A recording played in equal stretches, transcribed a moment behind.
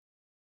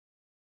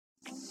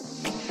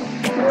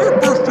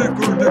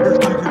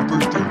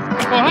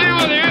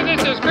Ohio there,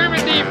 this is Kermit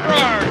the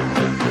Frog.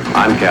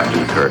 I'm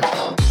Captain Kirk.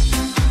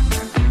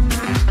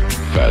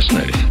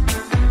 Fascinating.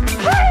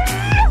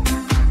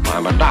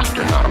 I'm a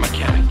doctor, not a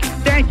mechanic.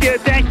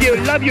 Thank you,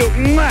 love you.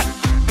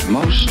 Mwah.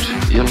 Most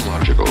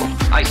illogical.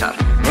 Aye, sir.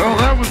 Well,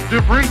 that was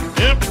different.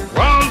 Yep,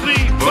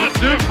 lousy, but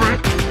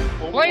different.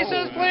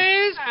 Places,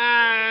 please,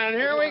 and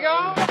here we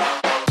go.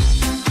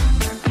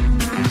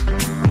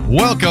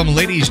 Welcome,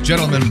 ladies,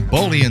 gentlemen,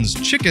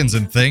 Bolians, chickens,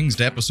 and things,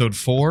 to episode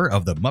 4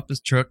 of the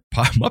Muppet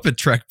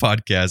Trek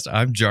podcast.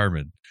 I'm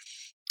Jarman.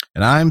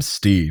 And I'm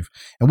Steve.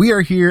 And we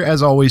are here,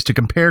 as always, to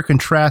compare,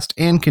 contrast,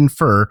 and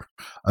confer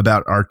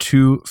about our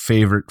two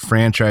favorite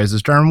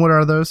franchises. Jarman, what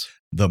are those?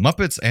 The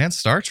Muppets and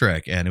Star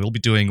Trek. And we'll be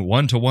doing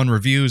one-to-one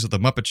reviews of The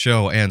Muppet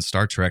Show and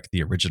Star Trek,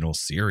 the original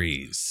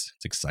series.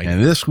 It's exciting.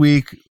 And this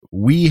week,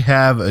 we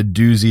have a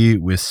doozy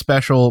with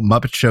special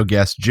Muppet Show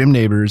guest Jim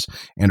Nabors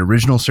and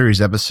original series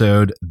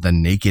episode, The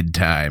Naked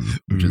Time,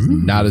 which is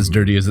not as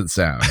dirty as it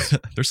sounds.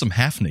 There's some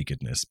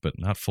half-nakedness, but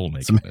not full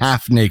nakedness. Some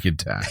half-naked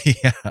time.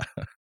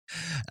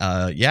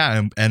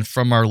 Yeah. And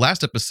from our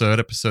last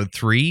episode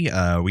 3,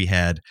 we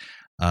had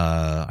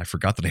I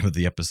forgot the name of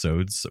the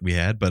episodes we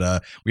had,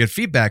 but we had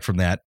feedback from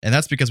that, and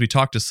that's because we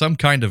talked to some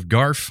kind of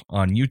Garf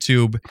on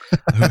YouTube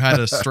who had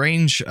a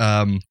strange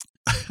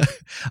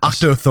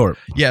Octothorpe.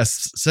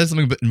 Yes, said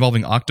something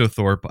involving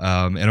Octothorpe,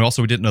 and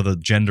also we didn't know the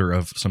gender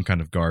of some kind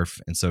of Garf,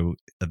 and so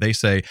they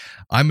say,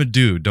 I'm a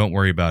dude, don't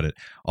worry about it.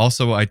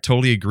 Also, I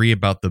totally agree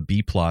about the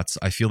B plots.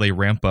 I feel they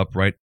ramp up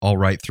all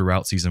right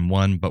throughout season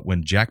 1, but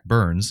when Jack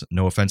Burns,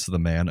 no offense to the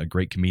man, a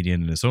great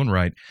comedian in his own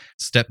right,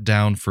 stepped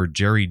down for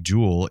Jerry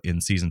Jewell in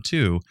season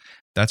 2,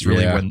 that's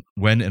really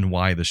when and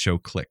why the show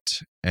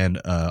clicked. And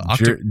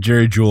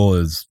Jerry Jewell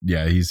is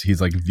he's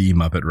like the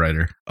Muppet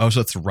writer. Oh, so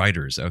it's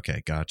writers.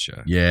 Okay,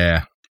 gotcha.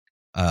 Yeah.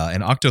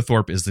 And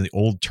Octothorpe is the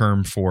old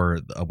term for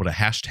what a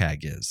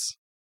hashtag is.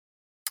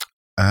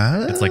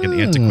 It's like an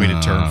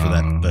antiquated term for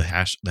that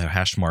the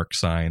hash mark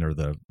sign or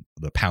the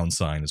pound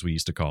sign, as we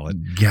used to call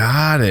it.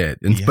 Got it.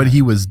 But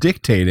he was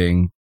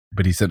dictating,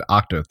 but he said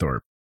Octothorpe.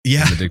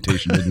 Yeah. And the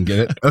dictation didn't get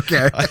it.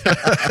 Okay.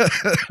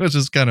 Which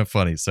is kind of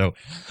funny. So,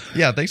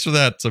 yeah, thanks for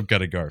that, some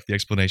kind of Garf, the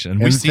explanation.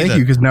 And thank you,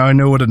 because now I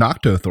know what an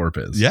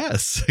Octothorpe is.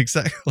 Yes,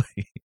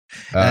 exactly.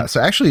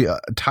 So actually,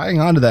 tying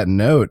on to that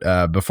note,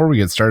 before we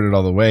get started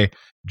all the way,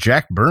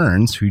 Jack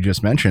Burns, who you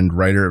just mentioned,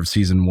 writer of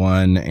season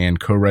 1 and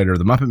co-writer of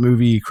the Muppet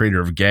movie,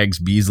 creator of Gags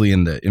Beasley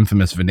and the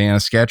infamous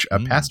Vanana sketch,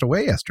 passed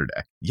away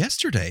yesterday.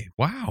 Yesterday?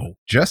 Wow.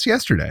 Just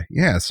yesterday.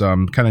 Yeah. So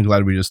I'm kind of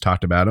glad we just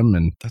talked about him.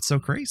 And that's so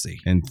crazy.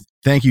 And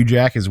thank you,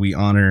 Jack, as we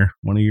honor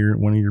one of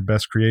your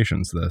best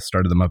creations, the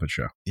start of the Muppet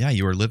Show. Yeah,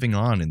 you are living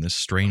on in this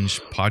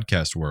strange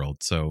podcast world.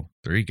 So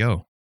there you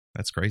go.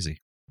 That's crazy.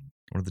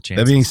 What are the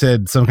chances? That being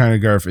said, some kind of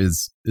Garf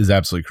is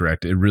absolutely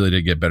correct. It really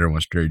did get better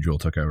once Jerry Jewell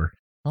took over.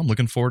 I'm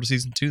looking forward to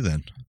season 2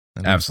 then.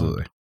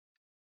 Absolutely.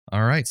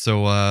 All right.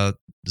 So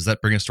does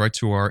that bring us right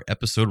to our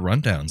episode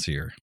rundowns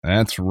here?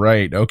 That's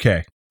right.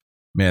 Okay.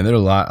 Man, there's a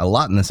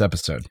lot in this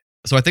episode.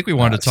 So I think we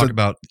wanted to talk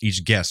about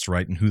each guest,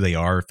 right? And who they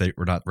are if they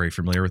were not very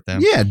familiar with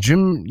them. Yeah,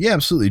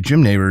 absolutely.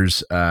 Jim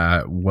Nabors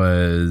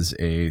was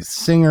a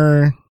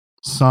singer,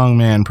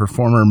 songman,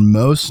 performer,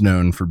 most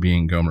known for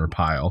being Gomer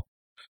Pyle.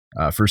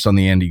 First on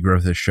the Andy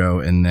Grothis show,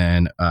 and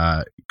then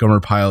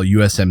Gomer Pyle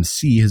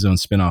USMC, his own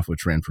spinoff,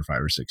 which ran for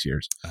 5 or 6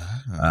 years.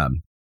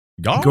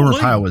 Gomer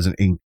Pyle was an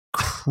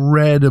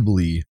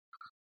incredibly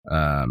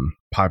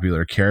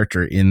popular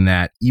character in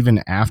that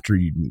even after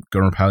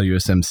Gomer Pyle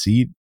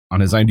USMC, on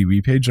his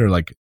IMDb page, there are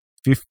like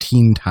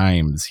 15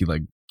 times he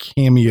like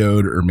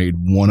cameoed or made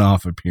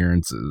one-off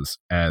appearances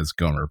as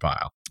Gomer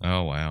Pyle.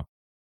 Oh, wow.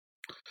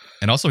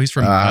 And also he's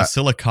from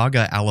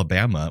Sylacauga,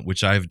 Alabama,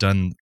 which I've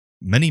done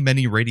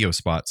many radio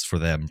spots for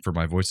them for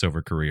my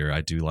voiceover career.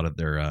 I do a lot of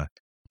their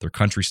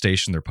country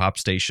station, their pop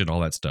station,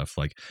 all that stuff,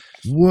 like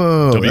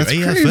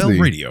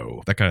WAFL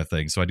radio, that kind of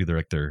thing. So I do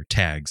their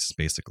tags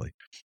basically.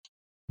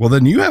 Well,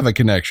 then you have a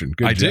connection.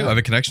 Good job. I have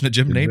a connection to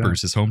Jim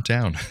Nabors, his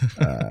hometown.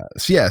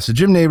 So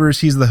Jim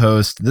Nabors, he's the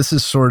host. This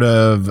is sort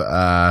of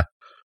sort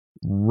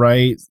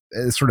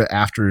of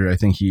after I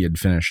think he had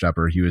finished up,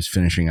 or he was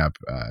finishing up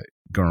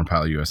Gomer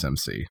Pyle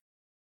USMC.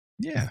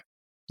 Yeah.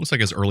 Looks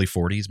like his early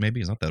 40s,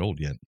 maybe. He's not that old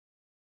yet.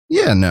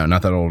 Yeah, no,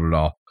 not that old at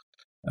all.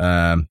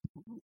 And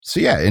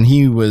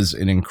he was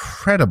an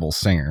incredible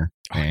singer,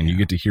 and you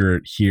get to hear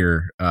it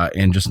here,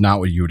 and just not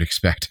what you would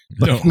expect.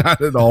 Not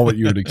at all what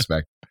you would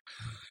expect.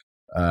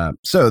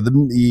 So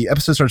the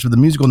episode starts with the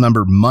musical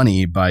number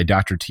 "Money" by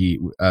Dr. Teeth,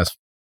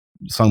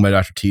 sung by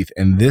Dr. Teeth,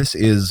 and this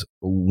is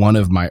one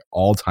of my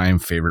all-time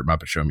favorite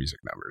Muppet Show music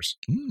numbers.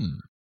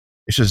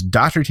 It's just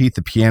Dr. Teeth,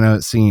 the piano,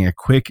 singing a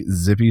quick,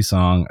 zippy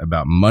song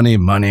about money,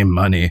 money,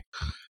 money.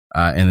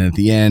 And then at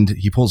the end,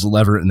 he pulls a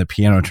lever and the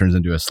piano turns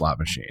into a slot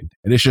machine.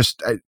 And it's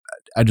just,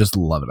 I just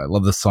love it. I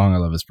love the song. I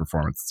love his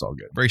performance. It's all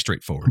good. Very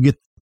straightforward.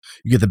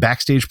 You get the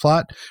backstage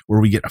plot where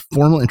we get a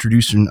formal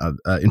introduction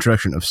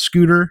of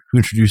Scooter, who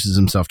introduces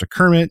himself to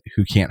Kermit,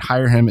 who can't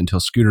hire him until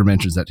Scooter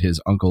mentions that his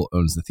uncle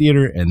owns the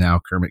theater. And now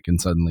Kermit can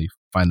suddenly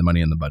find the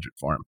money in the budget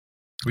for him.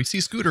 We see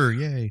Scooter.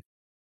 Yay.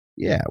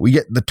 Yeah, we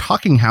get the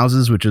Talking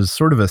Houses, which is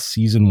sort of a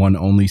season 1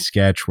 only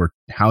sketch where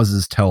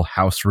houses tell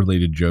house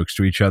related jokes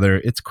to each other.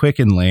 It's quick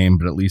and lame,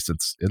 but at least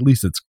it's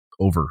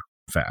over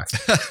fast.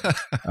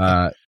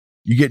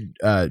 You get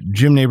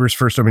Jim Nabors'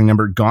 first opening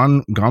number,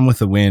 Gone with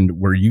the Wind,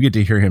 where you get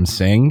to hear him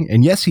sing.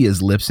 And yes, he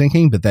is lip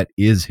syncing, but that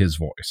is his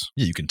voice.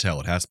 Yeah, you can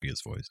tell it has to be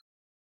his voice.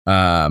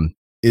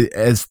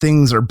 As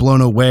things are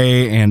blown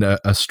away and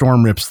a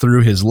storm rips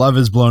through, his love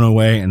is blown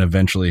away, and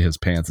eventually his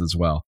pants as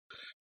well.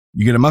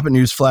 You get a Muppet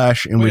News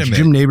Flash in which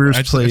Jim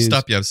Nabors plays.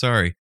 Stop you. I'm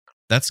sorry.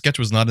 That sketch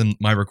was not in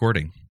my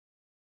recording.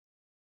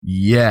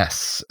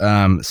 Yes.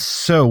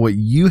 So what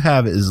you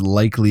have is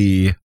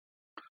likely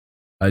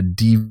a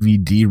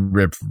DVD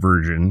rip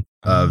version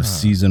of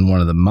season 1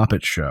 of the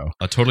Muppet Show.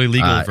 A totally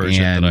legal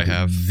version that I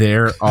have.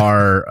 There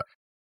are,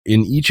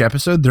 in each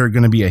episode, there are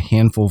going to be a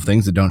handful of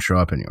things that don't show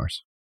up in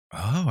yours.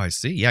 Oh, I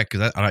see. Yeah,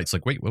 because it's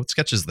like, wait, what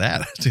sketch is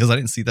that? Because I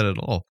didn't see that at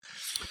all.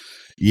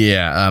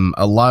 Yeah,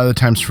 a lot of the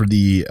times for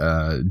the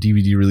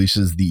DVD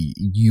releases, the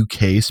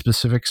UK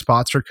specific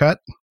spots are cut.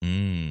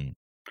 Mm.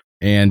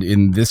 And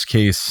in this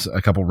case,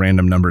 a couple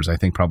random numbers, I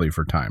think probably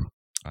for time.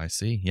 I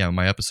see. Yeah,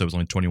 my episode was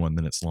only 21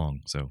 minutes long.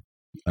 So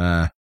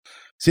yeah,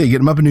 you get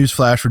him up a news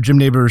flash where Jim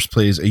Nabors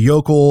plays a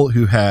yokel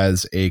who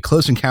has a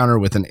close encounter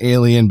with an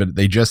alien, but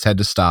they just had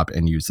to stop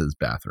and use his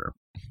bathroom.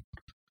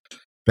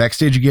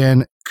 Backstage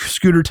again,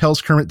 Scooter tells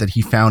Kermit that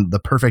he found the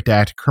perfect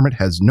act. Kermit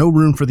has no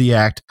room for the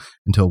act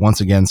until once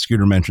again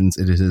Scooter mentions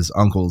it is his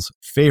uncle's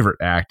favorite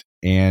act.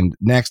 And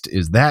next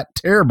is that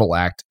terrible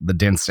act, the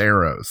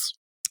Danceros.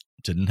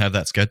 Didn't have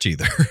that sketch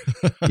either.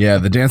 Yeah,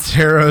 the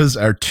Danceros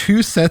are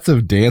 2 sets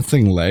of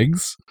dancing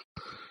legs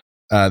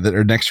that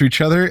are next to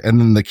each other,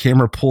 and then the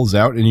camera pulls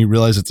out and you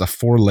realize it's a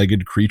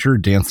 4-legged creature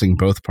dancing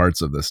both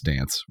parts of this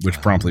dance, which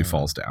promptly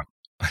falls down.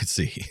 I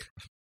see.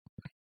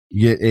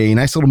 You get a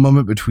nice little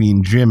moment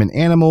between Jim and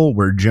Animal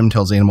where Jim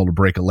tells Animal to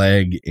break a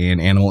leg, and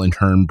Animal in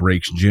turn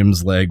breaks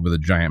Jim's leg with a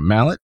giant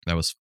mallet. That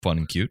was fun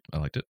and cute. I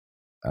liked it.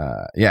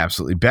 Yeah,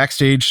 absolutely.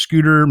 Backstage,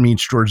 Scooter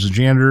meets George the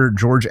janitor.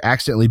 George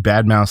accidentally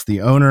badmouths the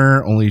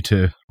owner, only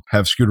to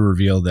have Scooter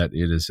reveal that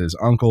it is his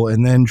uncle,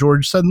 and then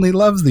George suddenly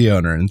loves the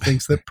owner and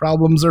thinks that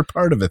problems are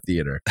part of a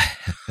theater.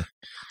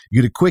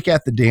 You get a quick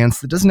at the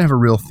dance that doesn't have a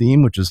real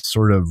theme, which is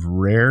sort of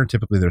rare.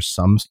 Typically, there's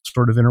some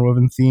sort of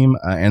interwoven theme,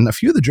 and a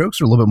few of the jokes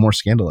are a little bit more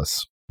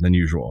scandalous than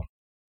usual,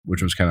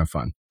 which was kind of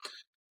fun.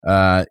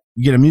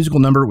 You get a musical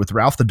number with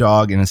Ralph the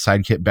dog and his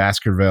sidekick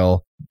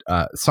Baskerville,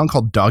 a song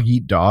called Dog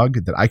Eat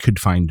Dog that I could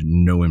find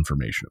no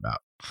information about.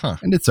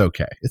 And it's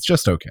okay. It's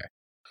just okay.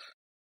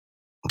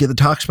 Get the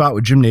talk spot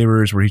with Jim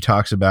Nabors where he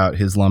talks about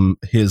his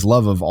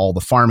love of all the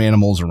farm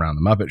animals around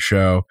the Muppet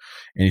Show.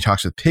 And he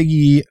talks with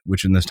Piggy,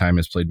 which in this time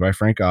is played by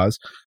Frank Oz,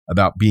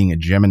 about being a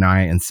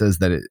Gemini, and says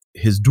that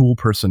his dual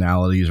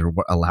personalities are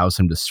what allows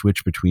him to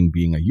switch between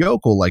being a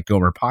yokel like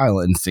Gomer Pyle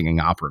and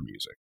singing opera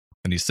music.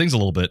 And he sings a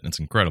little bit, and it's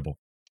incredible.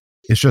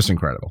 It's just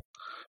incredible.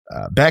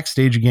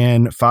 Backstage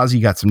again,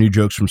 Fozzie got some new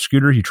jokes from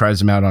Scooter. He tries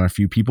them out on a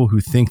few people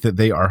who think that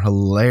they are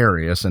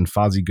hilarious, and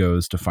Fozzie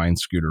goes to find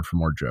Scooter for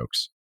more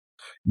jokes.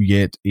 You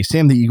get a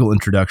Sam the Eagle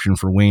introduction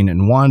for Wayne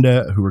and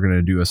Wanda, who are going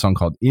to do a song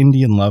called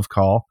Indian Love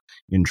Call.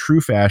 In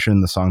true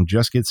fashion, the song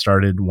just gets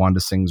started. Wanda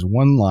sings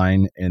one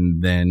line,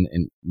 and then a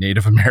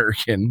Native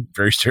American,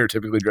 very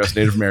stereotypically dressed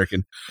Native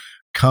American,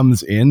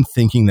 comes in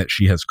thinking that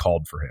she has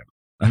called for him.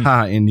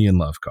 Aha, Indian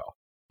Love Call.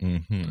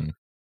 Mm-hmm.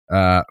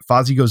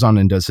 Fozzie goes on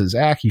and does his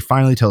act. He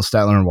finally tells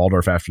Statler and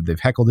Waldorf after they've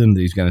heckled him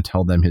that he's going to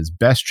tell them his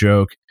best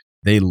joke.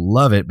 They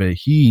love it, but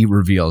he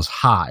reveals,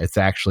 it's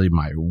actually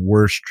my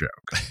worst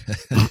joke.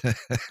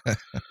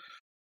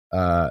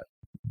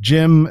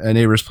 Jim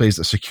Nabors plays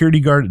a security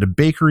guard at a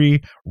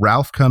bakery.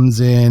 Ralph comes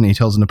in and he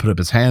tells him to put up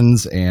his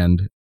hens,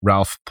 and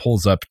Ralph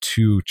pulls up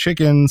 2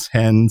 chickens,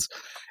 hens,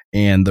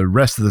 and the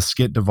rest of the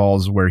skit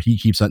devolves where he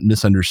keeps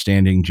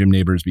misunderstanding Jim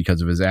Nabors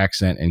because of his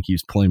accent and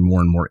keeps pulling more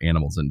and more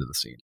animals into the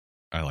scene.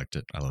 I liked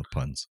it. I love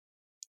puns.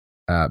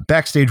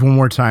 Backstage one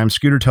more time,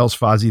 Scooter tells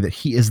Fozzie that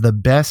he is the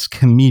best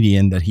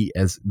comedian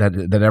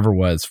that ever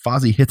was.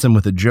 Fozzie hits him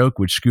with a joke,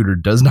 which Scooter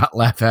does not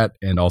laugh at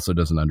and also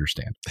doesn't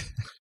understand.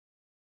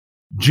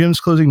 Jim's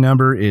closing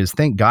number is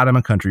Thank God I'm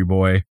a Country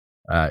Boy,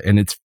 and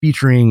it's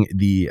featuring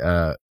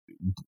the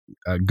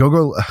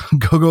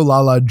Go-Go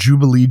Lala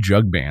Jubilee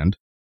Jug Band,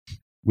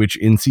 which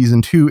in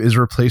season 2 is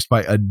replaced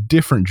by a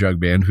different jug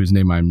band whose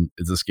name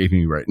is escaping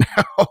me right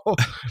now.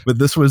 But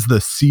this was the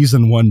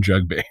season 1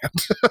 jug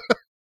band.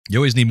 You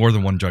always need more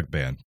than one jug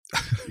band.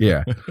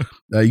 Yeah.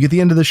 You get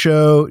the end of the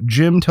show.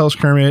 Jim tells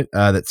Kermit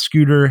that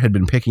Scooter had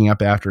been picking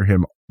up after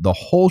him the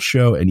whole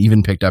show and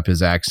even picked up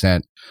his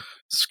accent.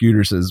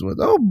 Scooter says,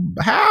 "Oh,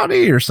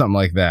 howdy," or something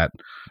like that.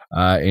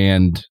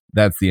 And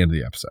that's the end of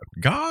the episode.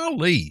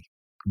 Golly.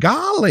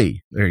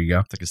 There you go.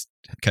 It's like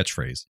a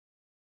catchphrase.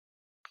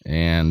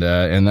 And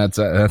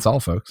that's all,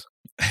 folks.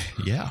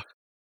 Yeah.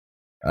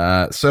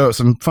 So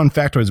some fun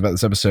factoids about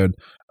this episode.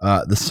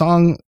 The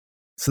song,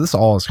 so this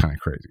all is kind of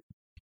crazy.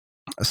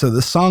 So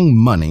the song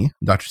Money,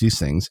 Dr. C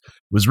sings,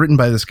 was written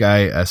by this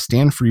guy,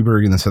 Stan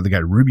Freberg, and this other guy,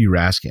 Ruby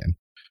Raskin,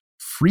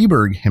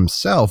 Freeberg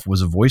himself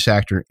was a voice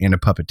actor and a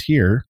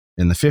puppeteer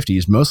in the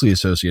 50s, mostly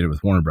associated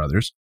with Warner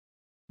Brothers.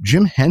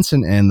 Jim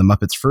Henson and the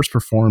Muppets first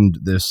performed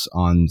this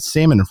on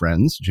Sam and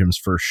Friends, Jim's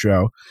first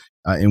show,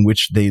 in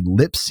which they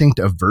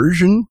lip-synced a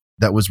version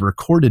that was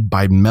recorded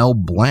by Mel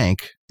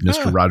Blanc,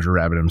 Mr. Roger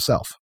Rabbit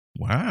himself.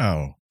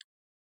 Wow.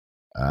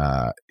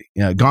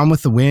 Gone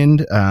with the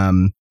Wind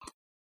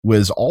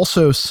was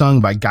also sung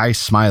by Guy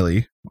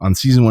Smiley on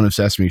season 1 of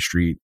Sesame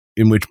Street,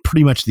 in which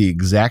pretty much the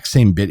exact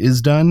same bit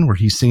is done, where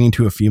he's singing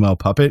to a female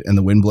puppet and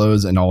the wind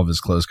blows and all of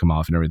his clothes come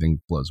off and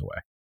everything blows away.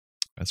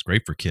 That's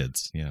great for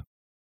kids. Yeah.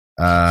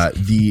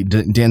 The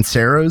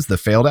Danceros, the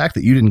failed act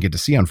that you didn't get to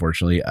see,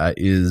 unfortunately,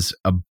 is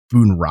a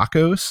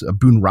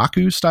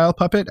Bunraku style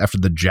puppet after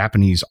the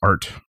Japanese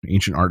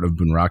ancient art of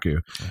Bunraku,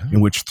 in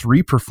which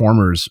 3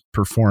 performers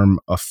perform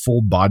a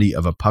full body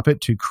of a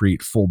puppet to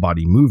create full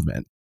body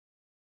movement.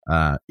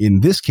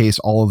 In this case,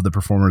 all of the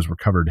performers were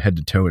covered head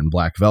to toe in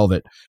black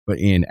velvet, but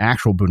in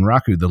actual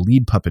Bunraku, the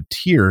lead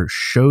puppeteer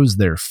shows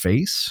their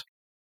face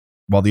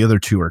while the other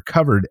 2 are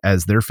covered,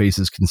 as their face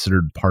is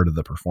considered part of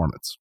the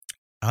performance.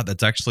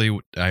 That's actually,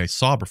 I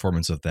saw a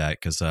performance of that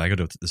because I go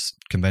to this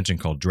convention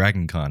called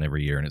Dragon Con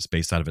every year, and it's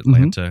based out of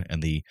Atlanta,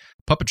 and the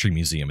Puppetry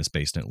Museum is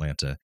based in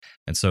Atlanta.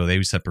 And so they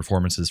always had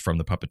performances from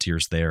the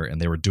puppeteers there, and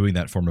they were doing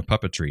that form of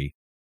puppetry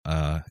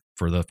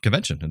for the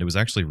convention, and it was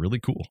actually really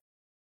cool.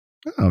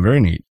 Oh, very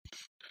neat.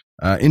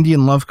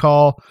 Indian Love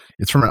Call.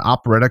 It's from an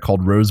operetta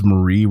called Rose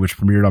Marie, which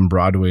premiered on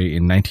Broadway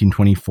in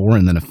 1924,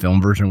 and then a film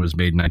version was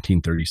made in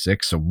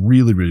 1936. So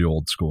really, really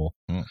old school.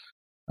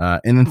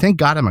 And then Thank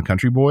God I'm a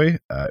Country Boy.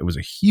 It was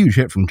a huge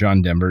hit from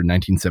John Denver in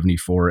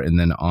 1974, and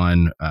then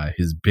on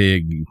his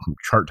big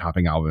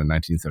chart-topping album in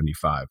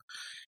 1975.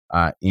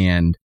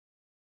 And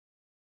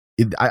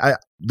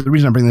the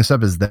reason I bring this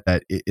up is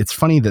that it's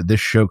funny that this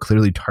show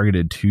clearly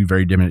targeted 2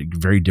 very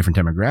different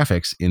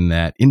demographics, in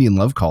that Indian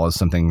Love Call is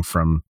something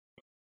from,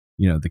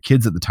 the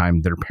kids at the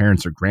time, their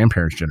parents or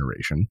grandparents'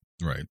 generation.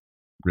 Right.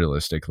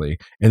 Realistically.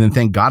 And then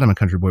Thank God I'm a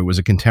Country Boy was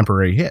a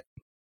contemporary hit.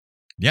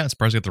 Yeah, it's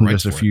surprised to get the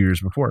rights just a few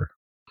years before.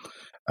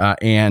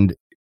 And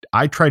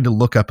I tried to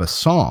look up a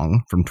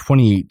song from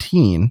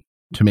 2018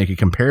 to make a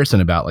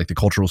comparison about like the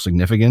cultural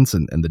significance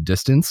and the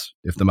distance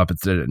if the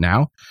Muppets did it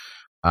now.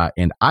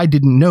 And I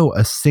didn't know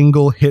a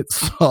single hit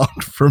song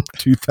from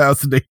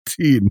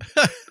 2018.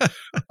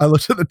 I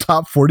looked at the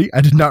top 40.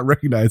 I did not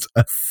recognize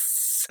a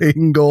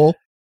single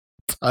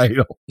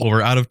title. Well,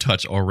 we're out of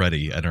touch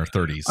already in our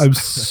 30s. I'm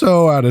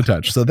so out of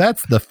touch. So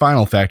that's the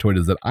final factoid,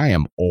 is that I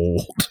am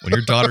old. When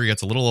your daughter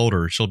gets a little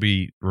older, she'll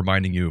be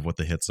reminding you of what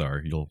the hits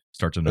are. You'll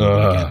start to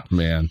know again.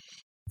 Man.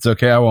 It's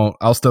okay. I won't.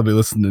 I'll still be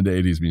listening to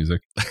 80s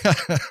music.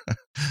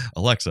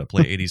 Alexa,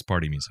 play 80s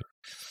party music.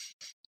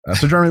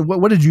 So, Jeremy,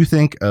 what did you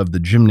think of the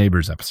Jim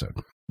Neighbors episode?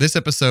 This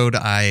episode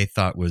I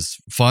thought was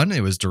fun.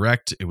 It was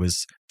direct. It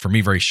was, for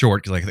me, very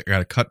short because I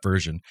got a cut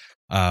version.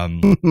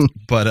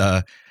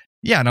 But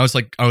yeah, and I was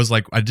like,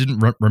 I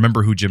didn't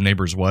remember who Jim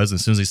Neighbors was. And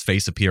as soon as his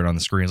face appeared on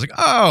the screen, I was like,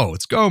 oh,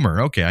 it's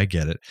Gomer. Okay, I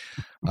get it.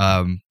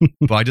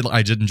 But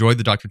I did enjoy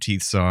the Dr.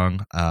 Teeth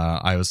song.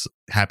 I was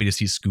happy to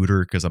see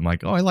Scooter because I'm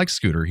like, oh, I like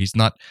Scooter. He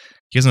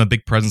hasn't a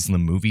big presence in the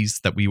movies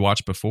that we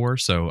watched before,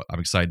 so I'm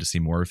excited to see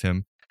more of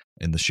him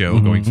in the show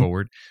going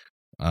forward.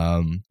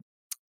 It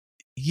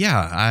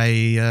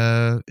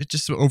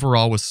just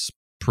overall was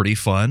pretty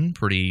fun,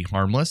 pretty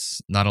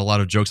harmless. Not a lot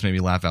of jokes made me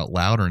laugh out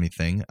loud or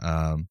anything.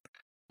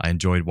 I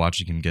enjoyed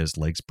watching him get his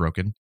legs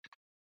broken.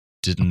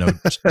 Didn't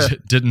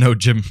know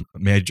Jim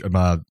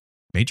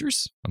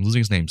Majors? I'm losing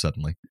his name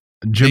suddenly.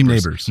 Jim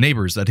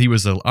Neighbors, that he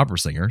was an opera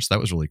singer, so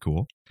that was really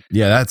cool.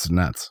 Yeah, that's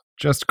nuts.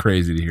 Just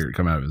crazy to hear it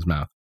come out of his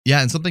mouth.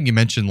 Yeah, and something you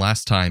mentioned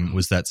last time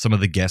was that some of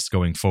the guests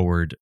going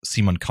forward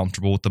seem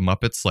uncomfortable with the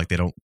Muppets, like they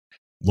don't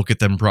look at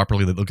them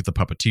properly, they look at the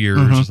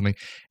puppeteers or something.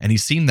 And he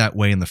seemed that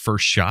way in the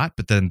first shot,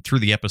 but then through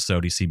the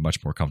episode, he seemed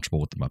much more comfortable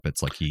with the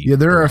Muppets.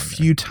 There are a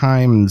few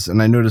times,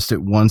 and I noticed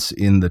it once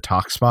in the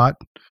talk spot,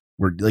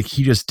 where like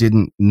he just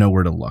didn't know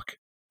where to look.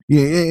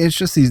 Yeah, it's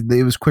just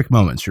it was quick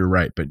moments. You're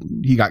right, but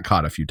he got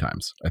caught a few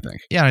times, I think.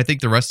 Yeah, and I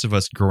think the rest of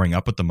us growing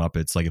up with the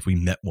Muppets, like if we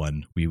met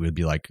one, we would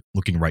be like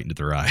looking right into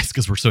their eyes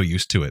because we're so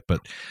used to it.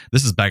 But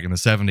this is back in the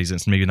 70s,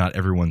 and so maybe not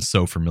everyone's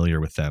so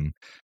familiar with them,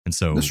 and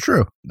so that's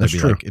true. That's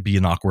true. It'd be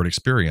an awkward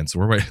experience.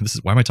 Why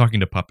am I talking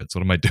to puppets?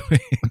 What am I doing?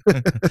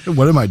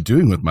 What am I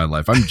doing with my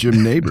life? I'm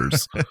Jim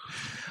Neighbors.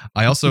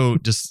 I also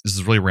this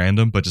is really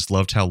random, but just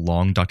loved how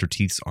long Dr.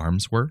 Teeth's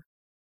arms were.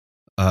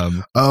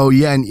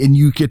 And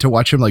you get to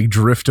watch him like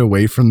drift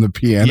away from the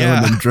piano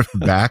and then drift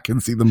back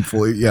and see them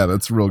fully. Yeah,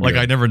 that's real good. Like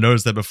I never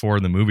noticed that before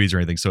in the movies or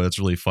anything, so it's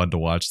really fun to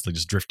watch. It's like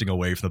just drifting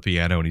away from the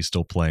piano and he's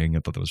still playing. I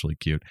thought that was really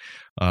cute.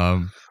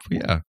 Well,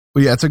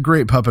 it's a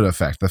great puppet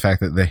effect. The fact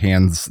that the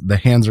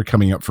hands are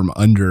coming up from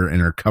under and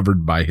are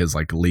covered by his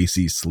like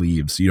lacy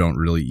sleeves, so you don't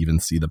really even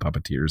see the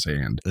puppeteer's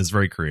hand. It's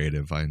very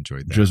creative. I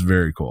enjoyed that. Just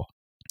very cool.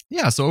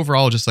 Yeah. So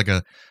overall, just like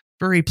a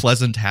very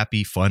pleasant,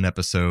 happy, fun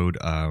episode.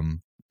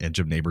 And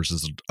Jim Neighbors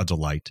is a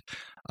delight.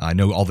 I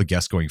know all the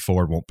guests going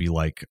forward won't be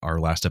like our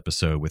last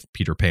episode with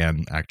Peter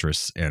Pan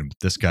actress and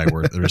this guy,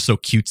 where they're so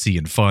cutesy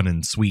and fun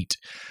and sweet.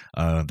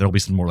 There'll be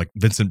some more like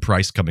Vincent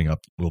Price coming up.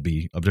 Will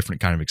be a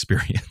different kind of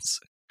experience.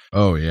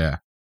 Oh yeah.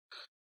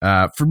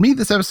 For me,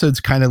 this episode's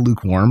kind of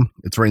lukewarm.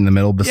 It's right in the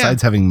middle.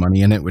 Besides having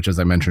money in it, which, as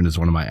I mentioned, is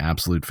one of my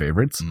absolute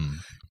favorites.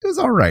 It was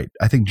all right.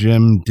 I think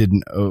Jim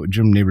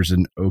Nabors did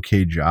an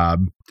okay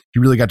job. He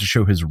really got to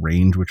show his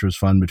range, which was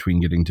fun,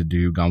 between getting to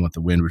do Gone with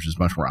the Wind, which is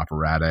much more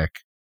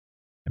operatic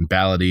and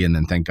ballady, and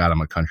then Thank God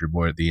I'm a Country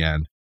Boy at the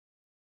end.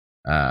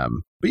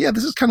 But yeah,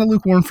 this is kind of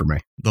lukewarm for me.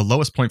 The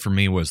lowest point for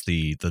me was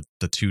the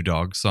Two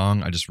Dogs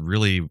song. I just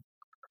really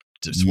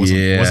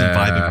wasn't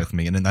vibing with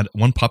me. And then that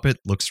one puppet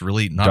looks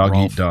really not Dog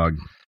Rolf. Eat Dog.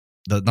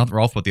 Not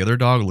Rolf, but the other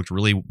dog looked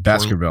really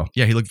Baskerville.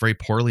 Yeah, he looked very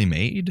poorly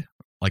made.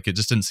 Like it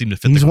just didn't seem to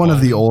fit. He's one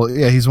of the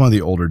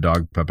older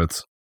dog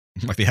puppets.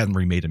 Like they hadn't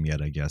remade him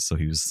yet, I guess. So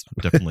he was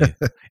definitely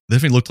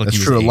looked like That's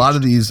he was true. aged.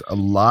 A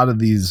lot of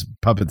these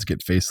puppets get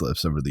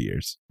facelifts over the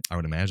years. I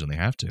would imagine they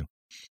have to.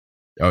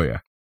 Oh yeah.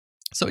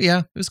 So yeah,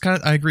 it was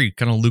I agree,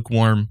 kind of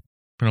lukewarm,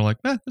 kind of like,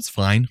 it's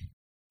fine,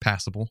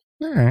 passable.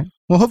 All right.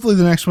 Well, hopefully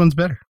the next one's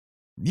better.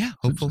 Yeah,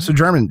 hopefully. So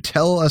Jarman,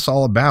 tell us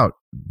all about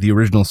the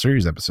original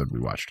series episode we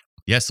watched.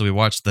 Yeah, so we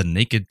watched The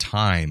Naked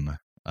Time,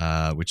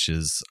 which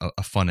is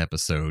a fun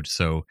episode.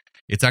 So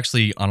it's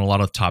actually on a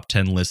lot of top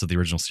 10 lists of the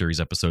original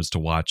series episodes to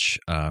watch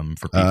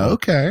for people.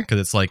 Okay.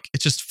 Because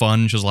it's just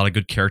fun. Shows a lot of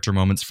good character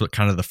moments for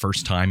kind of the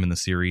first time in the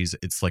series.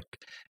 It's like,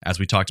 as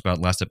we talked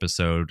about last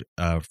episode,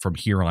 from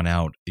here on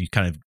out,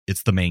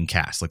 it's the main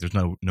cast. Like there's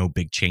no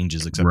big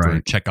changes except for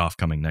Chekhov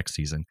coming next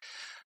season.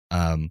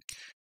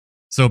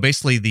 So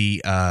basically,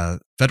 the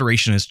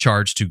Federation is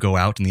charged to go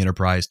out in the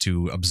Enterprise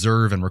to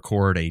observe and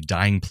record a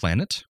dying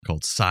planet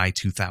called Psi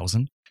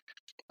 2000.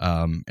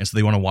 And so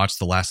they want to watch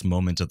the last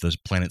moment of the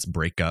planet's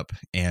breakup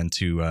and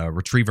to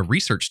retrieve a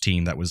research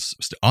team that was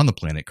on the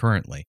planet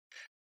currently.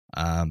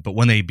 But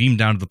when they beam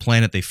down to the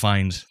planet, they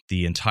find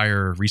the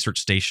entire research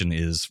station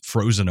is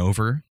frozen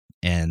over,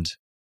 and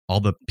all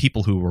the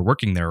people who were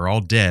working there are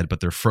all dead, but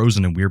they're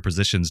frozen in weird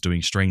positions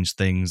doing strange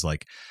things.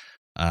 Like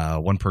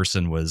one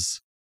person was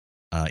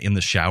in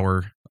the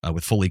shower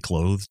with fully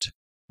clothed.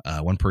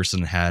 One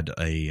person had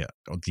the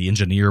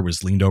engineer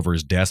was leaned over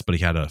his desk, but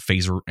he had a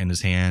phaser in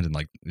his hand, and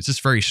it's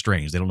just very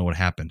strange. They don't know what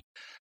happened.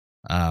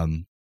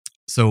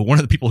 So one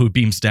of the people who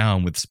beams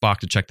down with Spock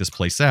to check this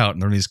place out,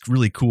 and they're in these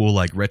really cool,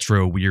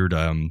 retro, weird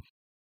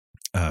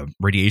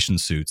radiation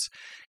suits.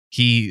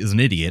 He is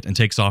an idiot and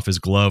takes off his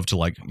glove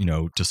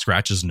to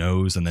scratch his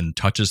nose, and then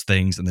touches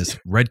things, and this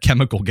red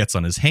chemical gets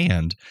on his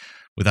hand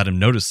without him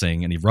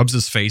noticing, and he rubs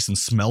his face and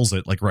smells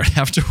it right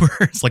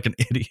afterwards, like an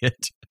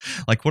idiot.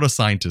 Like what a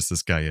scientist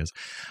this guy is.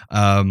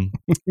 And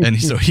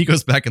so he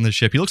goes back in the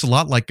ship. He looks a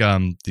lot like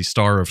the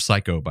star of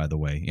Psycho, by the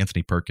way,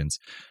 Anthony Perkins.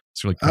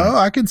 It's really cool. Oh,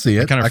 I can see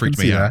it. It kind of freaked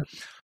me out.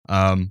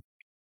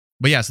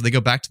 But yeah, so they go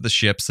back to the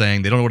ship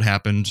saying they don't know what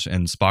happened,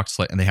 and Spock's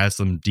and they had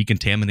some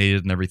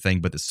decontaminated and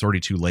everything, but it's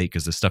already too late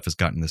because this stuff has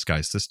gotten in this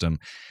guy's system. And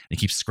he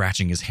keeps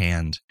scratching his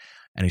hand,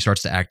 and he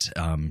starts to act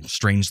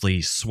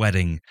strangely,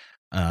 sweating.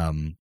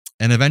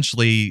 And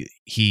eventually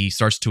he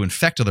starts to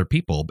infect other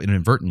people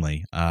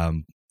inadvertently.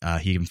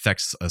 He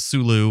infects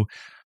Sulu,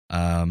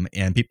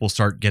 and people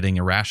start getting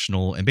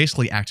irrational and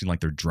basically acting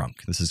like they're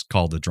drunk. This is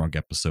called the drunk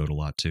episode a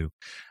lot too.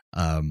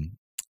 And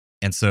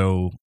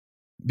so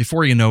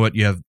before you know it,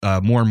 you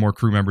have more and more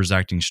crew members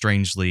acting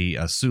strangely.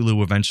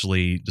 Sulu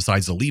eventually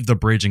decides to leave the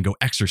bridge and go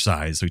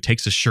exercise. So he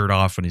takes his shirt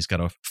off, and he's got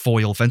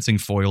a fencing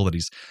foil that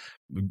he's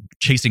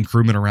chasing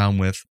crewmen around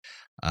with.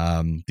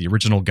 The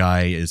original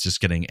guy is just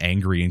getting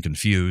angry and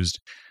confused,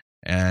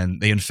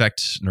 and they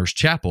infect Nurse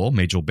Chapel,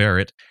 Majel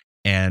Barrett,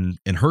 and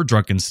in her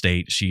drunken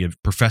state, she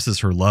professes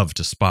her love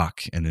to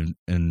Spock,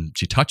 and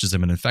she touches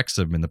him and infects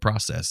him in the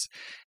process.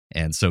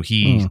 And so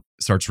he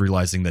starts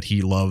realizing that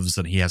he loves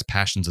and he has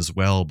passions as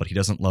well, but he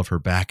doesn't love her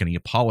back, and he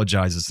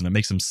apologizes, and it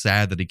makes him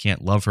sad that he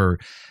can't love her,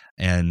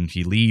 and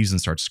he leaves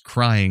and starts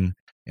crying.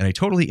 In a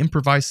totally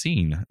improvised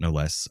scene, no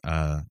less.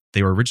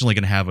 They were originally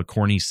going to have a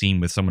corny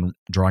scene with someone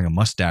drawing a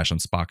mustache on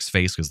Spock's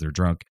face because they're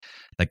drunk,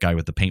 that guy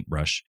with the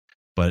paintbrush.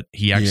 But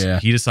he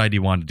decided he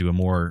wanted to do a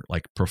more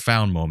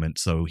profound moment,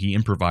 so he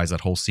improvised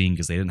that whole scene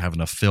because they didn't have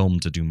enough film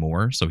to do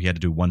more, so he had to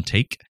do one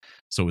take.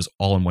 So it was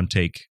all in one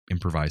take,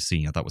 improvised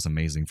scene. I thought it was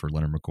amazing for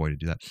Leonard McCoy to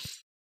do that.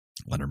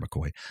 Leonard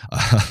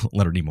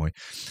Nimoy.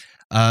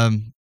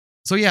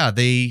 So yeah,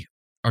 they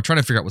are trying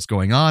to figure out what's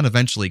going on.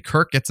 Eventually,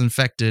 Kirk gets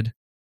infected.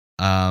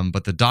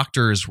 But the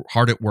doctor is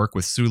hard at work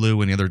with Sulu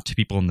and the other two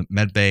people in the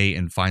med bay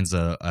and finds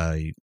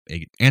a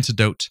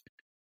antidote,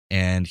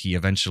 and he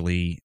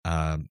eventually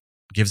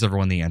gives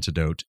everyone the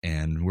antidote,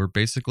 and we're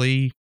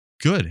basically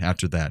good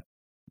after that.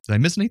 Did I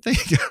miss anything?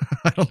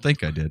 I don't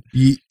think I did.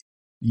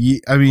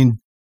 I mean,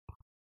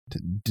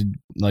 did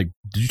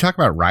you talk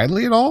about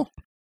Riley at all?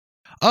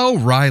 Oh,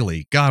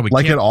 Riley! God,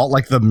 at all,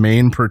 the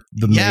main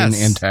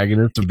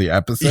antagonist of the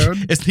episode.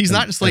 He's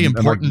not necessarily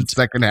important. The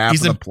second half of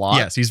the plot.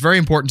 Yes, he's very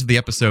important to the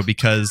episode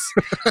because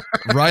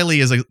Riley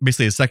is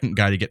basically a second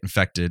guy to get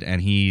infected,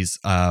 and he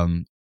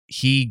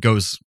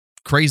goes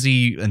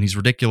crazy and he's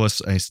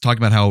ridiculous. And he's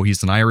talking about how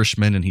he's an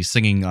Irishman and he's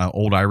singing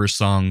old Irish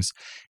songs.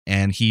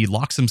 And he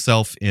locks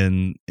himself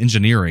in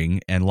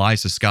engineering and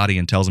lies to Scotty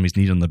and tells him he's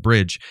needed on the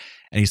bridge.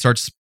 And he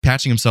starts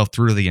patching himself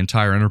through to the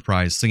entire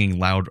Enterprise, singing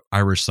loud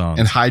Irish songs.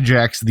 And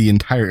hijacks the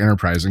entire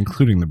Enterprise,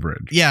 including the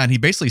bridge. Yeah, and he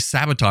basically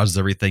sabotages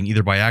everything,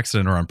 either by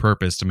accident or on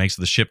purpose, to make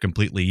the ship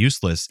completely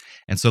useless.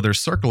 And so they're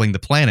circling the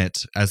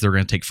planet as they're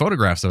going to take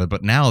photographs of it,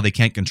 but now they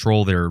can't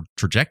control their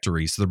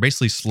trajectory. So they're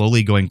basically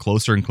slowly going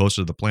closer and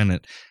closer to the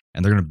planet,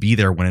 and they're going to be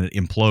there when it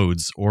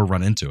implodes or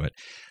run into it.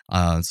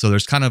 So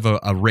there's kind of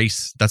a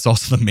race. That's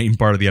also the main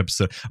part of the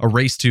episode. A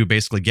race to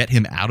basically get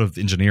him out of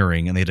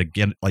engineering, and they had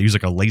to use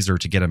like a laser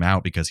to get him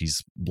out because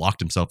he's locked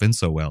himself in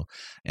so well,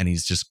 and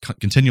he's just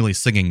continually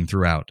singing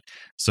throughout.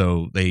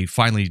 So they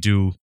finally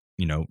do,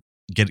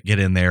 get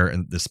in there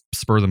and this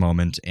spur of the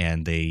moment,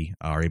 and they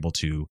are able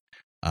to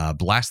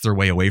blast their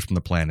way away from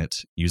the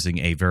planet using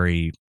a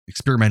very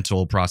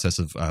experimental process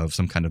of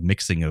some kind of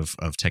mixing of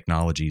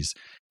technologies.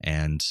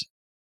 And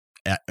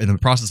in the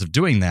process of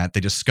doing that,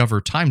 they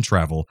discover time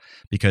travel,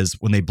 because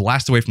when they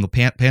blast away from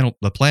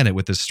the planet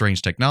with this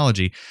strange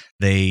technology,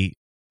 they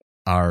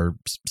are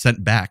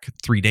sent back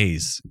 3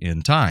 days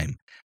in time.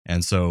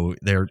 And so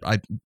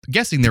I'm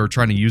guessing they were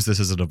trying to use this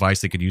as a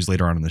device they could use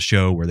later on in the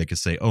show, where they could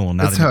say, "Oh, well,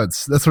 now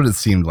that's what it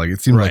seemed like.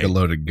 It seemed like a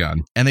loaded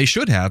gun." And they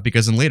should have,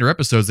 because in later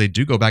episodes they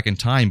do go back in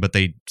time, but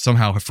they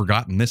somehow have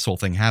forgotten this whole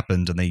thing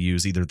happened, and they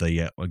use either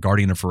the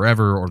Guardian of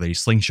Forever or they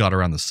slingshot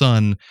around the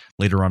sun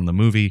later on in the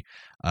movie.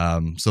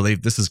 So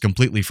this is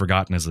completely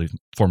forgotten as a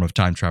form of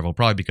time travel,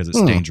 probably because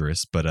it's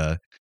dangerous. But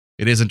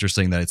it is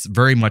interesting that it's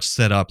very much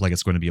set up like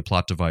it's going to be a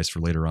plot device for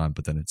later on,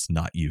 but then it's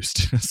not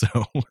used. So,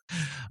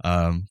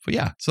 but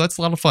yeah, so that's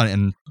a lot of fun.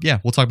 And yeah,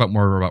 we'll talk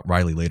more about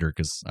Riley later,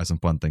 because I have some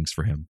fun things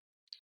for him.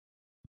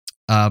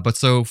 But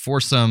so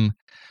for some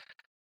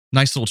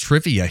nice little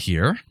trivia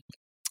here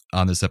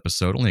on this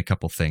episode, only a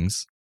couple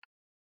things.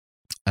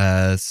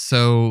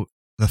 So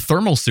the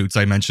thermal suits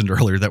I mentioned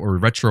earlier that were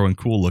retro and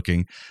cool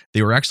looking,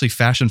 they were actually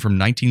fashioned from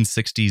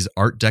 1960s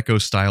Art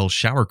Deco style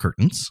shower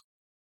curtains.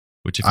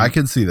 Which I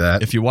could see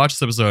that. If you watch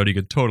this episode, you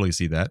could totally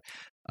see that.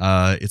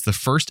 It's the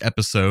first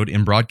episode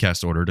in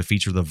broadcast order to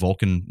feature the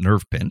Vulcan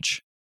nerve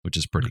pinch, which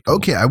is pretty cool.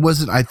 Okay,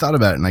 I thought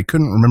about it, and I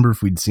couldn't remember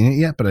if we'd seen it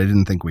yet, but I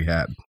didn't think we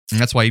had. And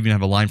that's why I even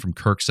have a line from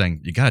Kirk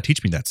saying, "You got to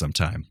teach me that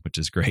sometime," which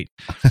is great.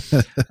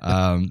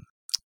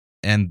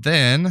 And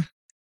then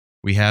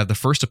we have the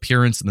first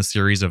appearance in the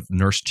series of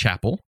Nurse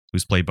Chapel,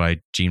 who's played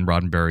by Gene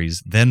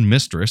Roddenberry's then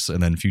mistress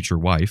and then future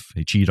wife.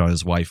 He cheated on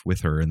his wife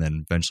with her and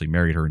then eventually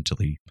married her until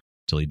he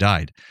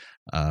died.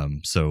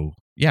 So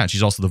yeah,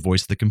 she's also the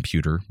voice of the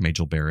computer,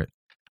 Majel Barrett.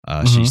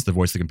 She's the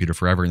voice of the computer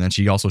forever. And then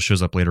she also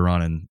shows up later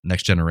on in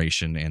Next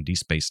Generation and Deep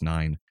Space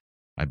Nine,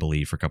 I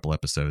believe, for a couple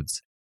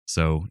episodes.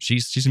 So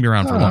she's gonna be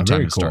around for a long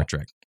time in Star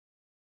Trek.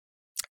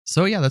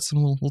 So yeah, that's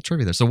some little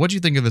trivia there. So what do you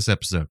think of this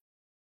episode?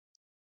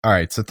 All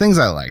right, so things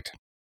I liked.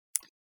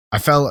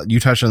 You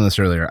touched on this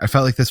earlier. I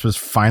felt like this was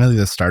finally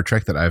the Star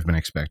Trek that I've been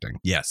expecting.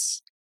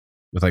 Yes.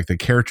 With like the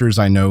characters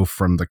I know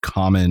from the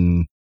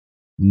common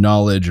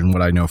knowledge and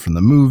what I know from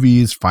the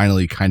movies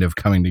finally kind of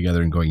coming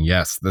together and going,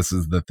 yes, this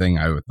is the thing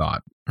I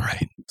thought.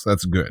 Right. So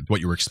that's good.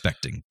 What you were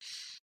expecting.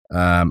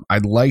 I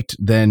liked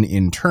then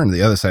in turn,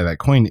 the other side of that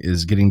coin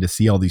is getting to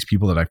see all these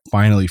people that I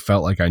finally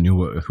felt like I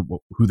knew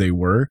who they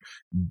were,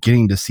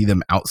 getting to see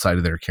them outside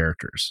of their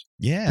characters.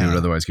 Yeah. They would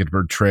otherwise get to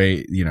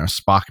portray,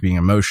 Spock being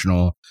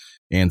emotional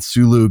and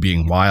Sulu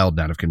being wild,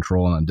 out of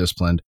control and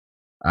undisciplined.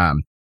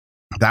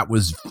 That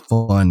was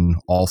fun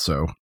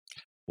also.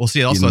 Well,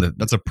 see, also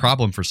that's a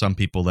problem for some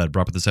people that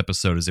brought up this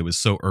episode, is it was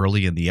so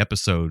early in the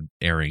episode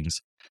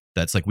airings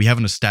that's like we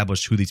haven't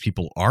established who these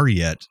people are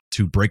yet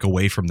to break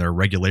away from their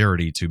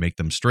regularity to make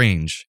them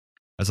strange.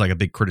 That's like a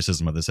big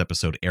criticism of this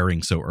episode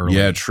airing so early.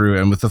 Yeah, true.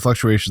 And with the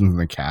fluctuations in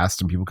the cast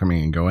and people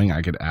coming and going,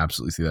 I could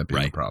absolutely see that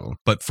being a problem.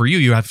 But for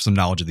you have some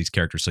knowledge of these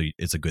characters, so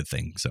it's a good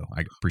thing. So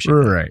I appreciate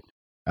that. Right.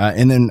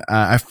 And then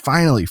I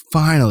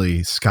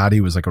finally,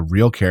 Scotty was like a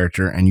real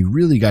character, and you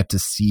really got to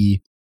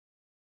see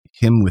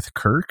him with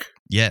Kirk.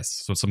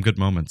 Yes, so some good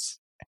moments.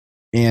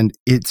 And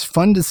it's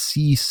fun to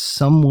see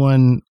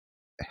someone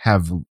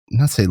have,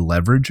 not say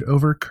leverage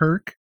over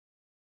Kirk,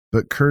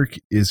 but Kirk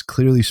is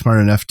clearly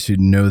smart enough to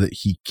know that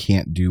he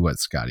can't do what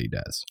Scotty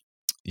does.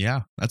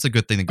 Yeah, that's a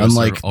good thing that goes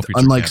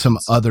unlike some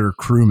other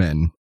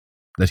crewmen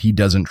that he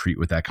doesn't treat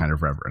with that kind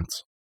of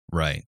reverence.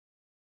 Right.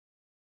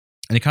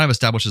 And it kind of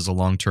establishes a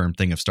long-term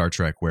thing of Star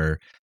Trek where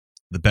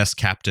the best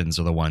captains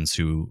are the ones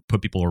who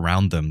put people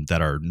around them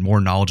that are more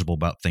knowledgeable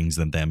about things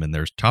than them in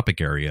their topic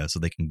area, so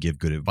they can give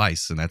good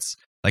advice. And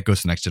that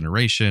goes to Next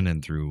Generation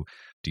and through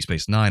Deep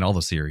Space Nine, all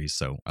the series.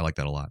 So I like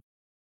that a lot.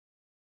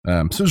 So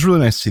it was really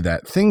nice to see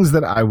that. Things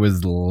that I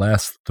was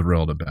less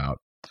thrilled about.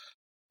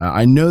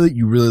 I know that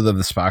you really love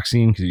the Spock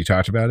scene because you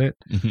talked about it.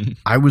 Mm-hmm.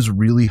 I was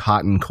really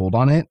hot and cold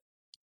on it.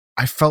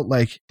 I felt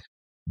like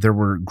there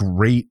were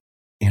great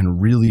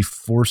and really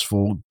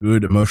forceful,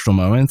 good emotional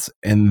moments.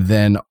 And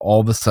then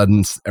all of a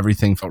sudden,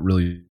 everything felt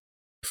really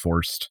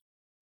forced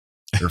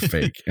or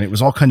fake. And it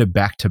was all kind of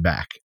back to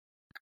back.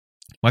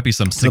 Might be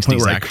some to the point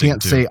 60s where acting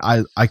too.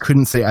 I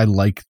couldn't say I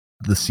like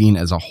the scene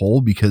as a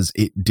whole because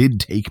it did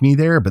take me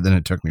there, but then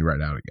it took me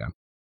right out again.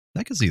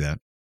 I can see that.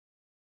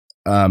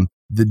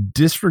 The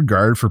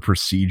disregard for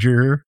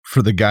procedure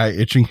for the guy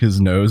itching his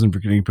nose and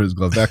forgetting to put his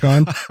glove back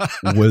on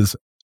was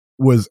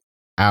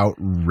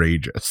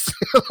outrageous.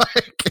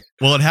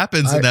 Well, it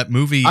happens in that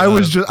movie.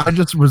 I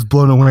just was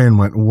blown away and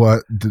went,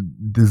 "What?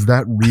 Is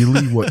that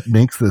really what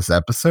makes this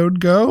episode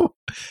go?"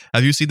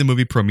 Have you seen the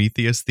movie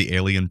Prometheus, the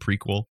Alien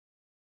prequel?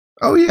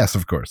 Oh yes,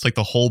 of course. It's like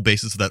the whole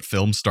basis of that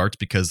film starts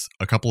because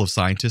a couple of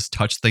scientists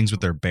touch things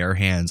with their bare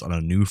hands on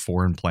a new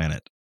foreign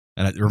planet.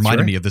 And it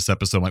reminded me of this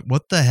episode. I'm like,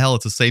 what the hell?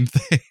 It's the same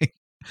thing.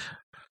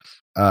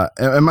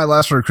 And my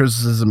last word of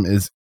criticism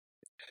is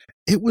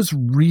it was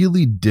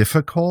really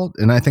difficult,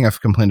 and I think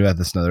I've complained about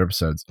this in other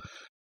episodes,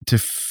 to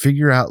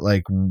figure out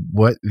like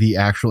what the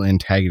actual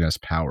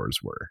antagonist powers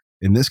were.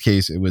 In this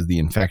case, it was the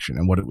infection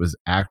and what it was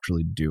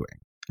actually doing.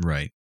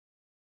 Right.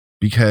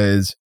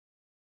 Because,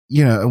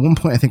 you know, at one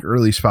point, I think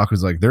early Spock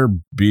was like, they're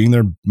being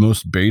their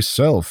most base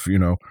self. You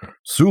know,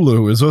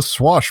 Sulu is a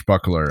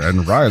swashbuckler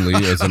and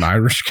Riley is an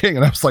Irish king.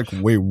 And I was like,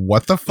 wait,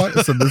 what the fuck?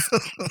 So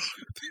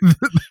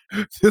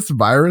this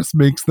virus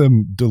makes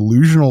them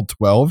delusional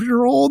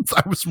 12-year-olds?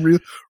 I was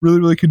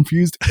really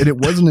confused. And it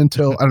wasn't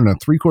until, I don't know,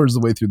 3/4 of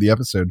the way through the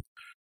episode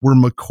where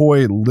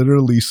McCoy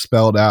literally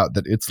spelled out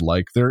that it's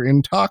like they're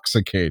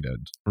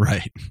intoxicated.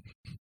 Right.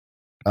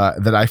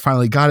 That I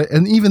finally got it.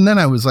 And even then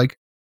I was like,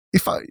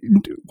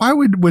 why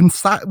would when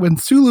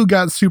Sulu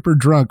got super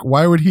drunk,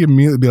 why would he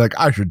immediately be like,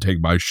 I should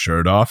take my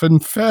shirt off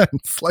and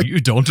fence? Like, you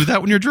don't do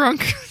that when you're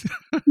drunk.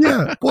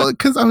 Yeah, well,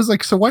 because I was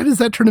like, so why does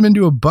that turn him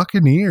into a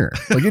buccaneer?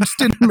 Like, it just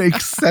didn't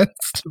make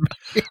sense to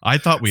me. I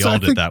thought we all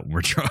did that when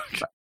we're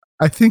drunk.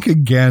 I think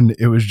again,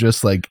 it was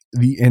just like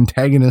the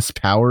antagonist's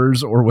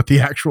powers or what the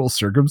actual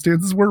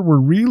circumstances were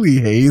really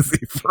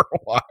hazy for a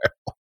while.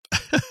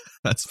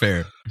 That's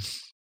fair.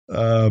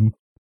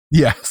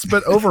 Yes,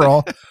 but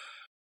overall.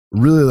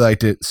 Really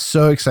liked it.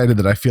 So excited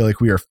that I feel like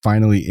we are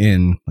finally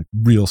in like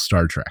real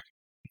Star Trek.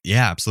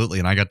 Yeah, absolutely.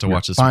 And I got to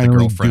watch this with a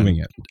girlfriend, doing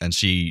it. And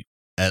she,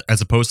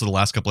 as opposed to the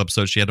last couple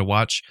episodes she had to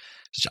watch,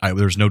 there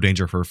was no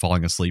danger of her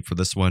falling asleep for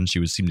this one.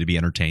 She seemed to be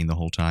entertained the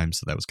whole time,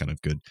 so that was kind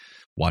of good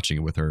watching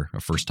it with her, a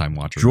first time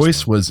watcher.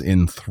 Joyce was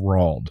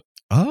enthralled.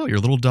 Oh, your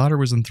little daughter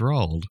was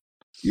enthralled.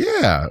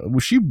 Yeah, well,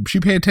 she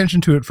paid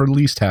attention to it for at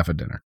least half a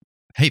dinner.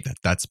 Hey,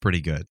 that's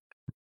pretty good.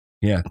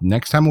 Yeah,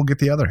 next time we'll get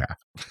the other half.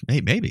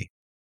 Hey, maybe.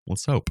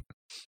 Let's hope.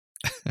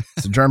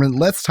 So, Jarman,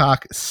 let's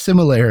talk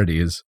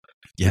similarities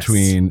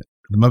between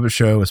The Muppet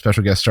Show with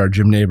special guest star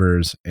Jim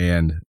Nabors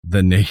and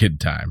The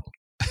Naked Time.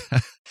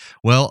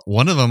 Well,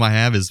 one of them I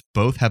have is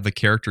both have a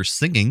character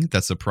singing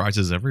that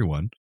surprises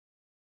everyone.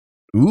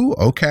 Ooh,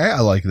 okay.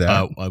 I like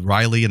that.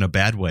 Riley in a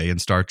bad way in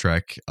Star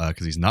Trek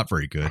because he's not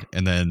very good.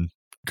 And then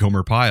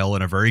Gomer Pyle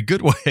in a very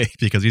good way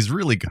because he's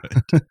really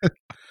good.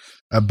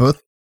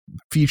 Both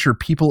feature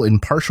people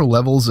in partial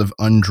levels of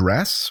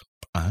undress.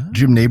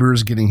 Jim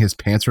Nabors getting his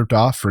pants ripped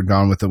off for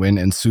Gone with the Wind,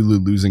 and Sulu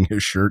losing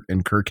his shirt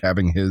and Kirk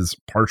having his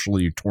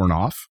partially torn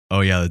off. Oh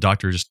yeah, the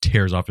Doctor just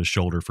tears off his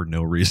shoulder for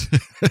no reason.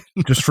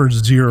 Just for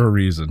zero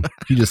reason.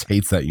 He just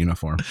hates that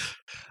uniform.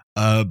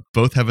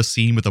 Both have a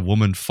scene with a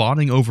woman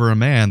fawning over a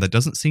man that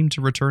doesn't seem to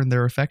return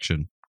their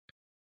affection.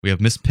 We have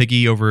Miss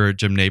Piggy over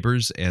Jim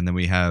Nabors, and then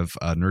we have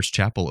Nurse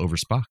Chapel over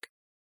Spock.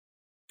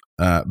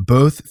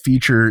 Both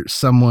feature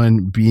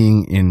someone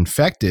being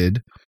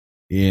infected.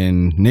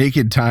 In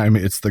Naked Time,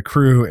 it's the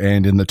crew,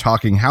 and in the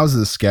Talking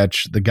Houses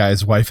sketch, the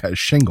guy's wife has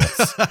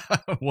shingles.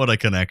 What a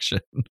connection.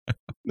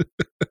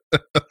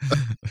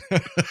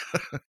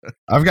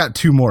 I've got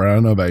two more. I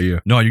don't know about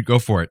you. No, you go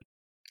for it.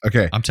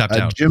 Okay. I'm tapped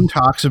out. Jim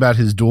talks about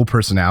his dual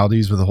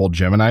personalities with the whole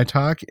Gemini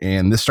talk,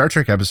 and this Star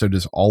Trek episode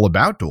is all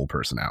about dual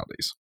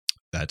personalities.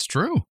 That's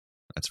true.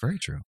 That's very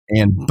true.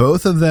 And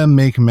both of them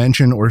make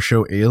mention or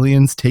show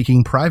aliens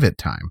taking private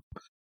time.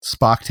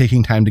 Spock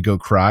taking time to go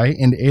cry,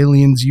 and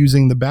aliens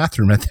using the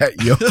bathroom at that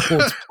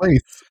Yoko's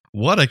place.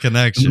 What a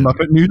connection!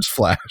 Muppet News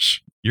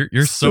Flash.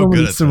 You're so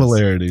good at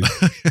similarities.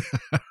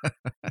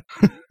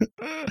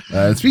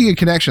 Speaking of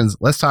connections,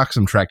 let's talk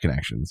some Trek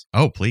connections.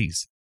 Oh,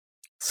 please.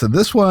 So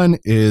this one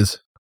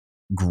is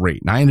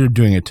great. And I ended up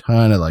doing a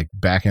ton of like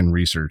back end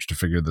research to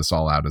figure this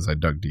all out as I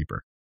dug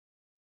deeper.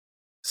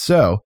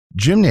 So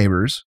Jim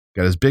Nabors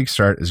got his big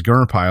start as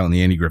Gomer Pyle in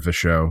the Andy Griffith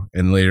Show,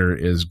 and later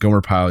is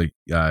Gomer Pyle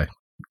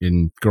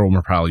in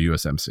Gomer Pyle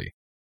USMC.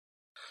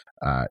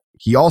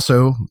 He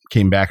also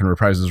came back and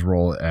reprised his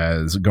role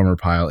as Gomer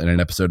Pyle in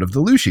an episode of The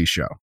Lucy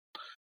Show.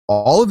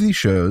 All of these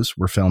shows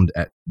were filmed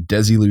at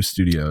Desilu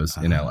Studios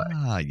in LA.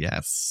 Ah,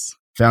 yes.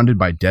 Founded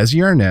by Desi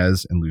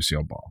Arnaz and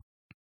Lucille Ball.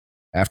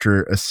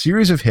 After a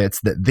series of hits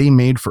that they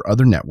made for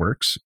other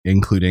networks,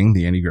 including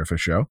The Andy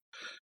Griffith Show,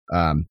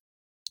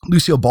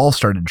 Lucille Ball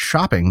started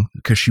shopping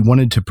because she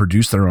wanted to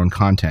produce their own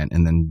content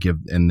and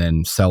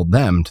then sell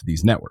them to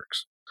these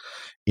networks.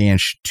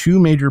 And two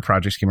major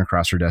projects came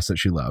across her desk that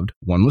she loved.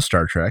 One was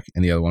Star Trek,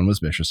 and the other one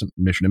was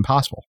Mission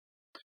Impossible.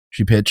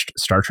 She pitched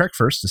Star Trek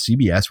first to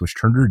CBS, which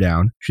turned her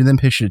down. She then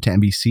pitched it to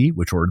NBC,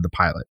 which ordered the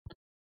pilot.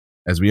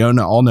 As we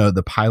all know,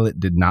 the pilot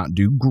did not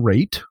do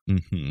great.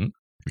 Mm-hmm.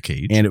 The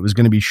Cage. And it was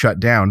going to be shut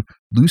down.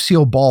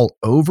 Lucille Ball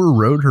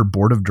overrode her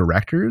board of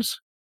directors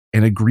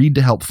and agreed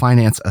to help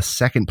finance a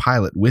second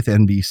pilot with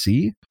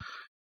NBC.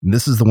 And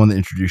this is the one that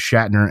introduced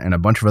Shatner and a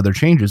bunch of other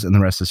changes, and the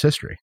rest is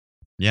history.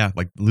 Yeah,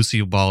 like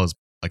Lucille Ball is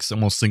like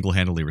almost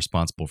single-handedly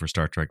responsible for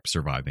Star Trek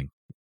surviving,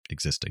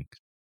 existing.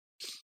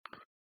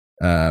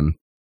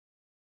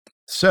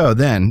 So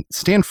then,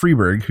 Stan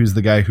Freberg, who's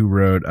the guy who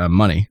wrote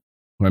Money,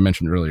 who I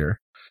mentioned earlier,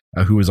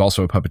 who was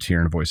also a puppeteer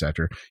and a voice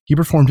actor, he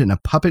performed in a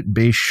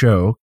puppet-based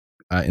show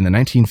in the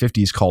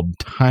 1950s called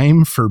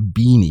Time for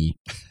Beanie,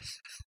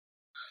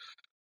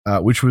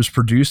 which was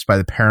produced by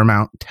the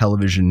Paramount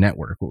Television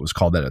Network, what was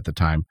called that at the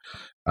time.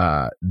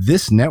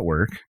 This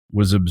network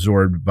was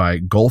absorbed by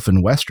Gulf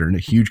and Western, a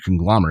huge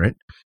conglomerate,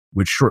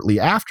 which shortly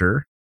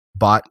after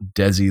bought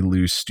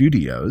Desilu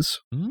Studios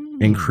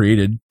and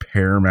created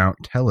Paramount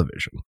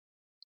Television.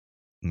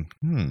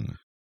 Mm-hmm.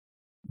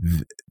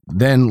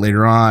 Then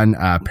later on,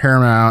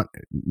 Paramount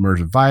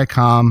merged with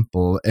Viacom,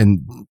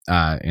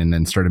 and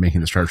then started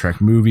making the Star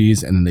Trek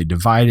movies, and then they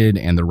divided,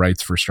 and the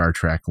rights for Star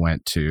Trek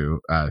went to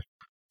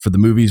for the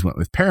movies went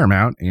with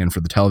Paramount, and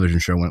for the television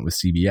show went with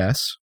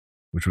CBS,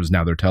 which was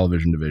now their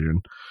television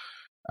division.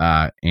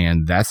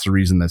 And that's the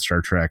reason that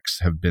Star Treks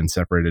have been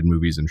separated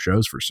movies and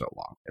shows for so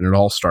long. And it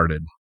all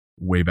started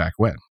way back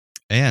when.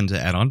 And to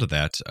add on to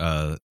that,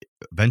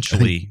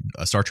 eventually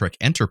Star Trek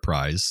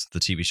Enterprise, the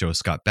TV show of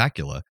Scott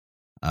Bakula,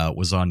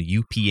 was on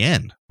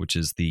UPN, which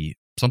is the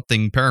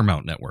something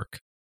Paramount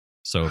network.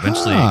 So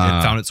eventually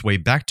it found its way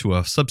back to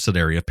a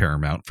subsidiary of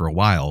Paramount for a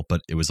while,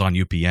 but it was on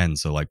UPN,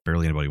 so like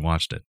barely anybody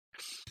watched it.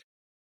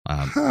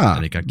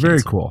 And it got canceled.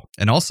 Very cool.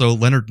 And also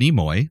Leonard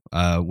Nimoy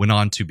went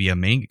on to be a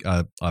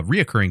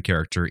reoccurring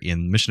character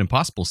in Mission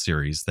Impossible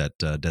series that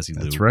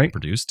Desilu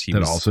produced.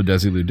 Also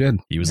Desilu did.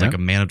 He was like a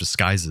man of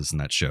disguises in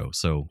that show.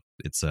 So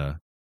it's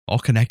all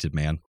connected,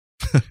 man.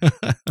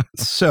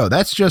 So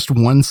that's just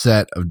one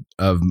set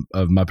of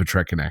Muppet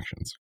Trek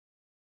connections.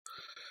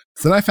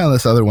 So then I found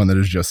this other one that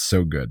is just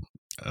so good.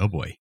 Oh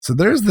boy. So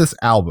there's this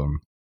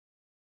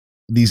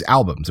these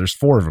albums, there's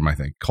 4 of them, I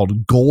think,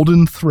 called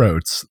Golden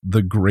Throats,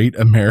 The Great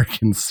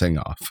American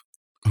Sing-Off.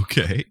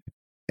 Okay.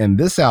 And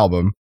this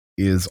album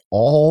is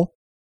all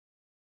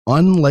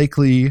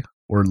unlikely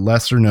or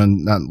not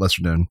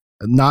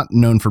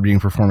known for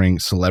being performing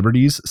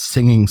celebrities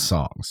singing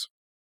songs.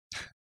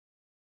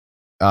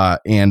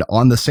 And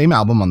on the same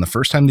album, on the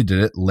first time they did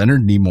it,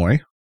 Leonard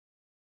Nimoy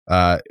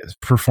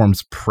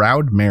performs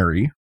Proud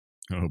Mary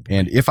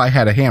and If I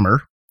Had a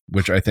Hammer,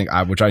 which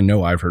I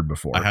know I've heard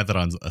before. I had that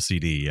on a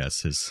CD.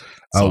 Yes, his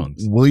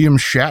songs. William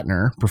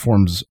Shatner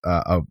performs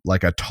a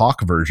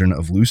talk version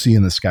of Lucy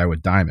in the Sky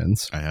with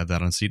Diamonds. I had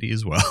that on CD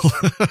as well.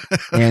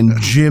 And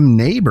Jim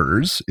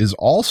Nabors is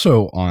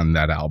also on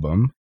that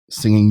album,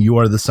 singing "You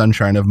Are the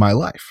Sunshine of My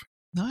Life."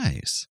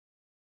 Nice.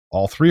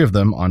 All 3 of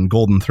them on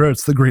Golden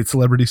Throats, the Great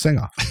Celebrity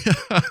Sing-Off.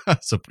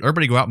 So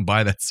everybody go out and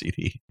buy that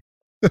CD.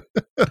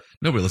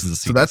 Nobody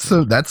listens to CDs.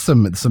 So that's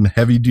some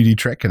heavy duty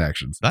Trek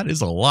connections. That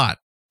is a lot.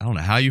 I don't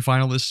know how you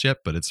find all this shit,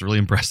 but it's really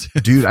impressive.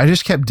 Dude, I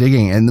just kept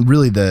digging. And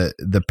really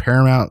the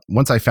Paramount,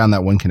 once I found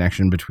that one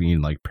connection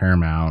between like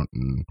Paramount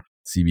and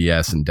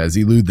CBS and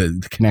Desilu,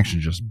 the connection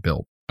just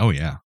built. Oh,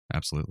 yeah,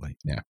 absolutely.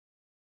 Yeah.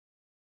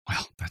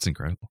 Wow, that's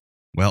incredible.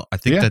 Well, I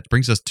think that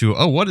brings us to,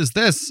 what is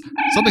this?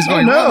 Something's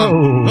going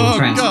wrong. Oh,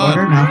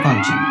 Transporter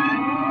malfunction.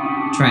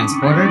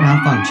 Transporter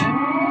malfunction.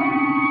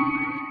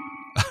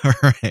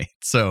 All right.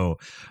 So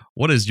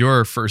what is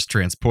your first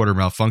transporter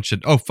malfunction?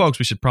 Oh, folks,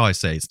 we should probably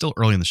say, it's still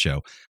early in the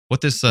show.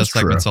 What this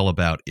segment's all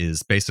about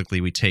is basically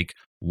we take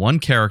one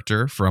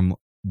character from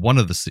one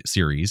of the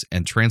series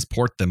and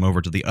transport them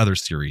over to the other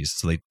series.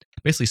 So they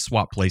basically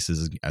swap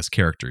places as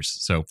characters.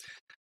 So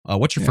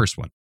what's your first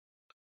one?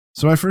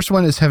 So my first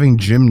one is having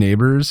Jim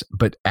Nabors,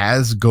 but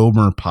as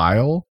Gomer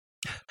Pyle,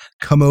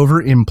 come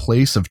over in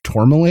place of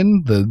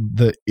Tourmaline,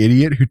 the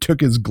idiot who took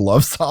his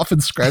gloves off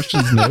and scratched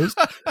his nose.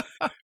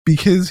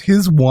 Because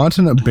his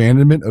wanton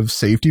abandonment of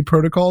safety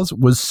protocols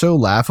was so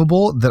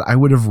laughable that I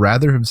would have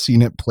rather have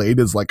seen it played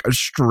as like a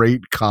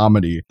straight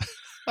comedy.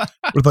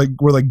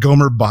 where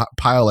Gomer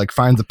Pyle like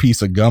finds a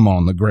piece of gum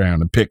on the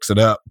ground and picks it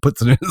up,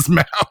 puts it in his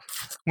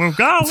mouth. Well,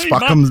 golly,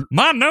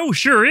 my nose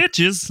sure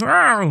itches.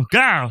 Oh,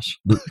 gosh.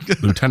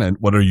 Lieutenant,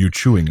 what are you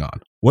chewing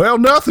on? Well,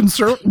 nothing,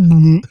 sir.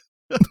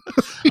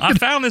 I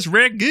found this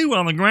red goo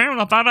on the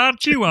ground. I thought I'd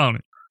chew on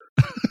it.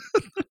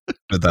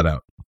 Put that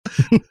out.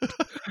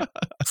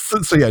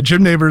 So yeah,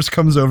 Jim Nabors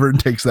comes over and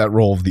takes that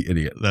role of the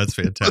idiot. That's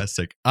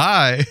fantastic.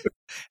 I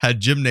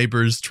had Jim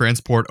Nabors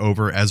transport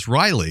over as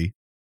Riley,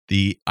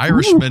 the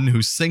Irishman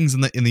who sings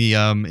in the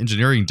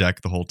engineering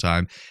deck the whole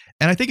time.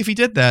 And I think if he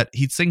did that,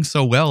 he'd sing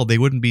so well they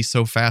wouldn't be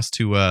so fast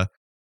to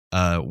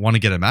want to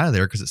get him out of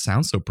there because it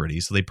sounds so pretty.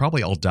 So they'd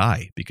probably all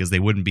die because they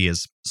wouldn't be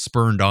as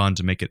spurned on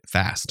to make it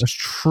fast. That's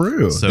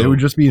true. So they would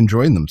just be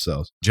enjoying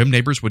themselves. Jim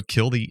Nabors would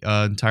kill the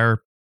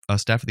entire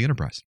staff of the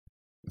Enterprise.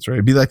 That's right.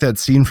 It'd be like that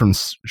scene from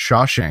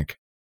Shawshank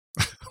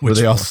where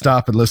they all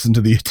stop and listen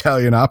to the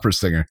Italian opera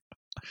singer.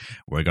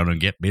 We're going to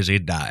get busy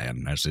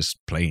dying as this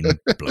plane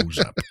blows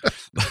up.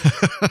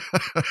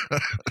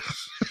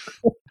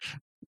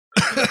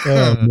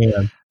 Oh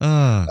man.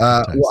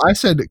 Well, I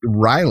said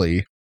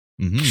Riley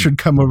should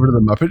come over to the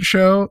Muppet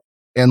Show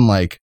and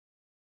like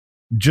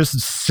just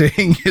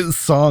sing his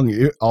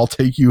song, I'll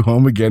Take You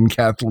Home Again,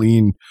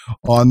 Kathleen,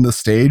 on the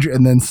stage,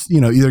 and then,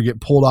 you know, either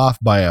get pulled off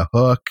by a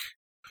hook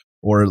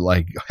or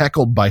like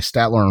heckled by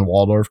Statler and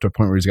Waldorf to a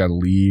point where he's got to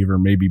leave, or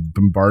maybe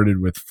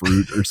bombarded with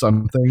fruit or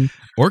something.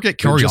 Or get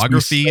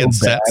choreography and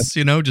sets,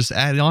 you know, just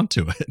add on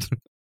to it.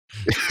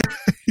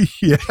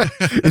 Yeah,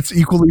 it's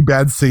equally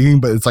bad singing,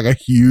 but it's like a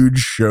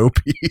huge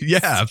showpiece. Yeah,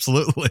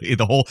 absolutely.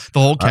 The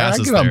whole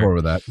cast is I get there. on board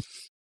with that.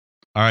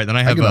 All right, then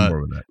I have get on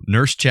board with that.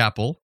 Nurse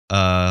Chapel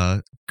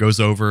goes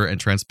over and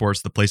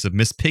transports to the place of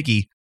Miss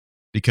Piggy,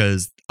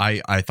 because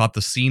I thought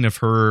the scene of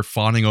her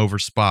fawning over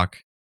Spock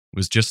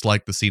was just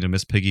like the scene of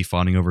Miss Piggy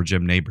fawning over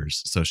Jim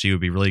Neighbors. So she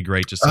would be really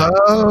great. Just saying,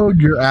 oh,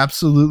 you're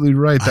absolutely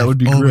right. That would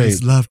be great. I've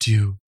always loved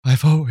you.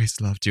 I've always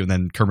loved you. And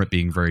then Kermit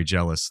being very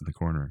jealous in the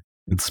corner.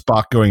 And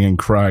Spock going and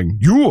crying,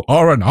 "You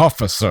are an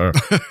officer."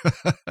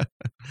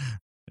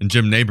 And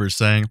Jim Neighbors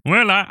saying,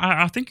 Well,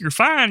 I think you're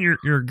fine.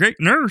 You're a great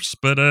nurse,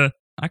 but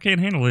I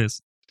can't handle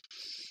this.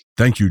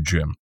 "Thank you,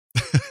 Jim.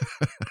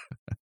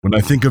 When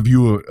I think of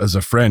you as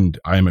a friend,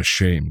 I am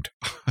ashamed."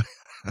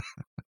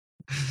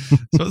 So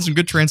there's some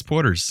good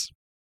transporters.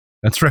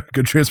 That's right.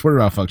 Good transporter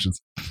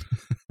malfunctions.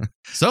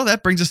 So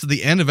that brings us to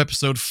the end of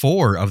episode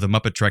 4 of the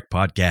Muppet Trek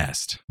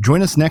podcast.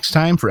 Join us next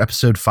time for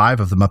episode 5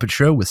 of The Muppet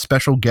Show with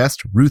special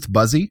guest Ruth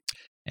Buzzy.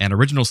 And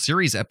original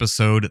series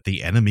episode,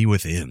 The Enemy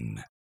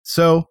Within.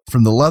 So,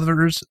 from the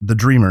lovers, the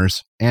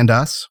dreamers, and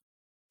us,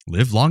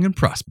 live long and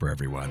prosper,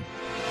 everyone.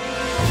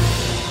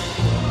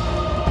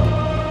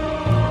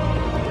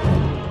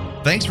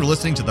 Thanks for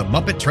listening to the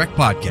Muppet Trek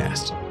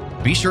podcast.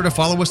 Be sure to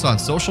follow us on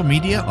social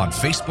media on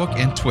Facebook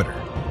and Twitter.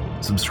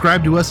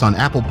 Subscribe to us on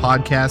Apple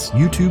Podcasts,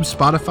 YouTube,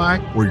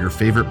 Spotify, or your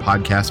favorite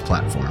podcast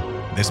platform.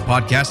 This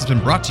podcast has been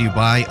brought to you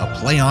by A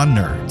Play on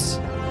Nerds.